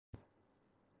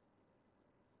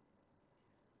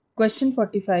Question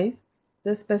 45.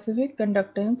 The specific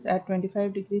conductance at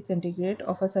 25 degrees centigrade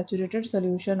of a saturated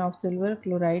solution of silver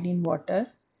chloride in water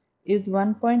is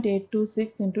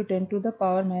 1.826 into 10 to the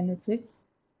power minus 6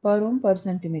 per ohm per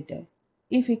centimeter.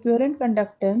 If equivalent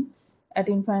conductance at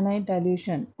infinite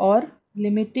dilution or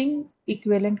limiting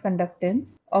equivalent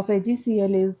conductance of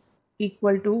AgCl is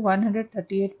equal to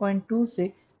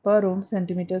 138.26 per ohm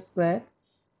centimeter square,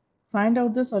 find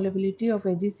out the solubility of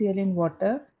AgCl in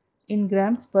water in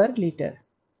grams per liter.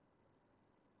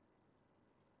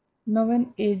 Now when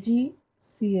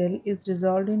AgCl is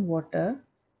dissolved in water,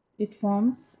 it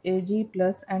forms Ag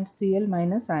plus and Cl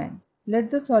minus ion. Let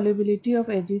the solubility of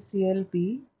AgCl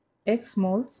be x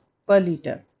moles per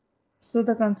liter. So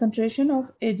the concentration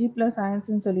of Ag plus ions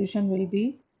in solution will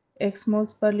be x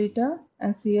moles per liter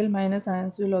and Cl minus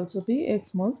ions will also be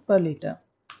x moles per liter.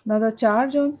 Now the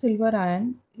charge on silver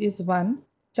ion is 1.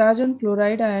 Charge on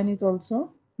chloride ion is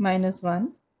also minus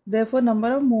 1. Therefore,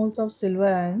 number of moles of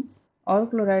silver ions or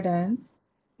chloride ions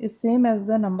is same as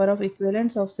the number of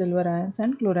equivalents of silver ions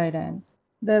and chloride ions.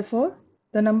 Therefore,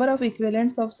 the number of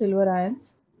equivalents of silver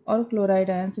ions or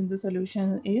chloride ions in the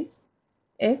solution is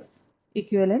x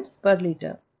equivalents per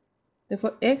liter.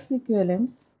 Therefore, x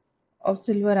equivalents of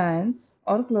silver ions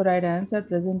or chloride ions are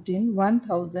present in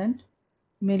 1000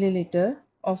 milliliter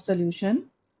of solution.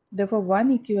 Therefore,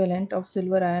 1 equivalent of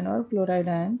silver ion or chloride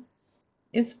ion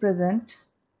is present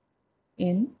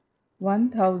in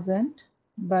 1000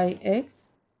 by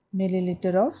x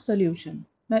milliliter of solution.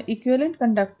 Now, equivalent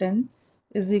conductance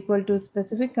is equal to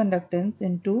specific conductance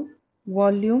into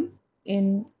volume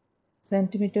in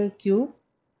centimeter cube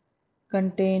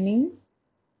containing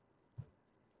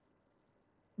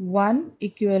 1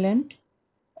 equivalent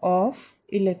of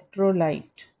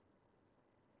electrolyte.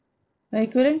 Now,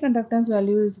 equivalent conductance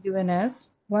value is given as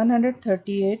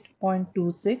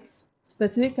 138.26.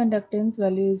 Specific conductance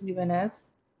value is given as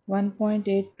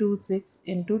 1.826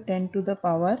 into 10 to the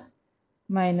power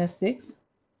minus 6,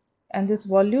 and this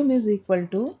volume is equal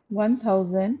to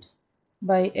 1000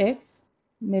 by x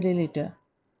milliliter,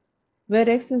 where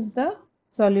x is the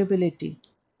solubility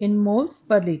in moles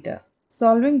per liter.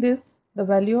 Solving this, the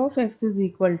value of x is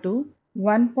equal to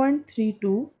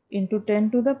 1.32 into 10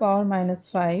 to the power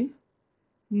minus 5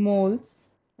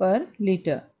 moles per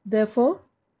liter. Therefore,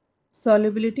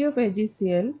 solubility of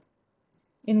AgCl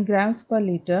in grams per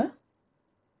liter,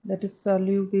 that is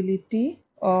solubility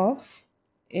of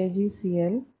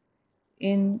AgCl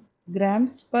in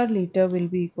grams per liter, will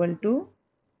be equal to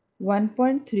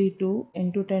 1.32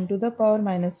 into 10 to the power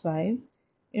minus 5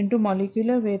 into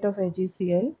molecular weight of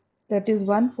AgCl, that is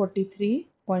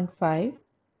 143.5,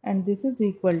 and this is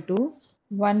equal to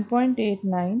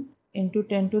 1.89 into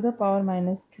 10 to the power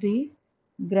minus 3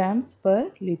 grams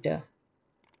per liter.